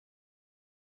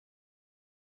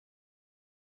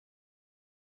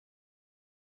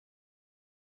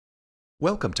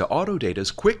Welcome to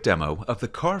Autodata's quick demo of the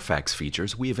CarFax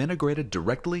features we have integrated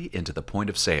directly into the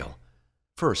point of sale.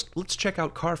 First, let's check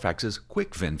out CarFax's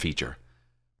QuikVIN feature.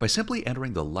 By simply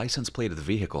entering the license plate of the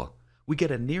vehicle, we get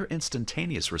a near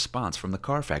instantaneous response from the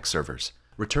CarFax servers,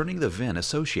 returning the VIN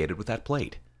associated with that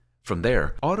plate. From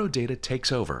there, Autodata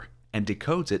takes over and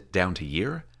decodes it down to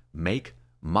year, make,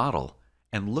 model,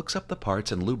 and looks up the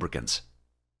parts and lubricants.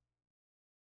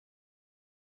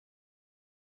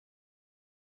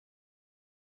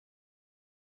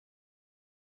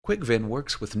 QuikVIN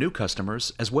works with new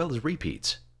customers as well as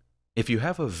repeats. If you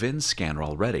have a VIN scanner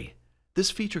already, this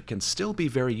feature can still be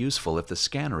very useful if the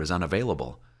scanner is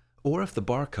unavailable, or if the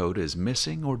barcode is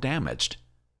missing or damaged.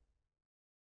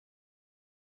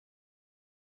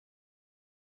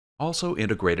 Also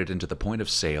integrated into the point of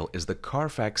sale is the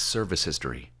CarFax service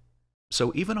history.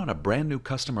 So even on a brand new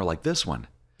customer like this one,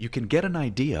 you can get an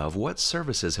idea of what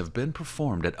services have been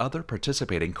performed at other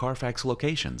participating CarFax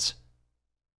locations.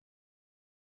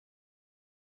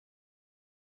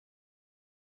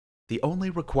 The only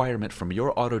requirement from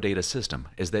your Autodata system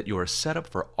is that you are set up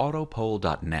for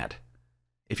Autopol.net.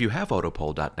 If you have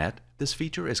Autopol.net, this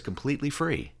feature is completely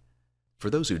free. For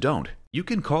those who don't, you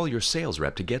can call your sales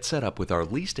rep to get set up with our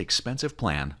least expensive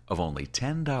plan of only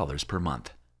 $10 per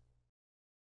month.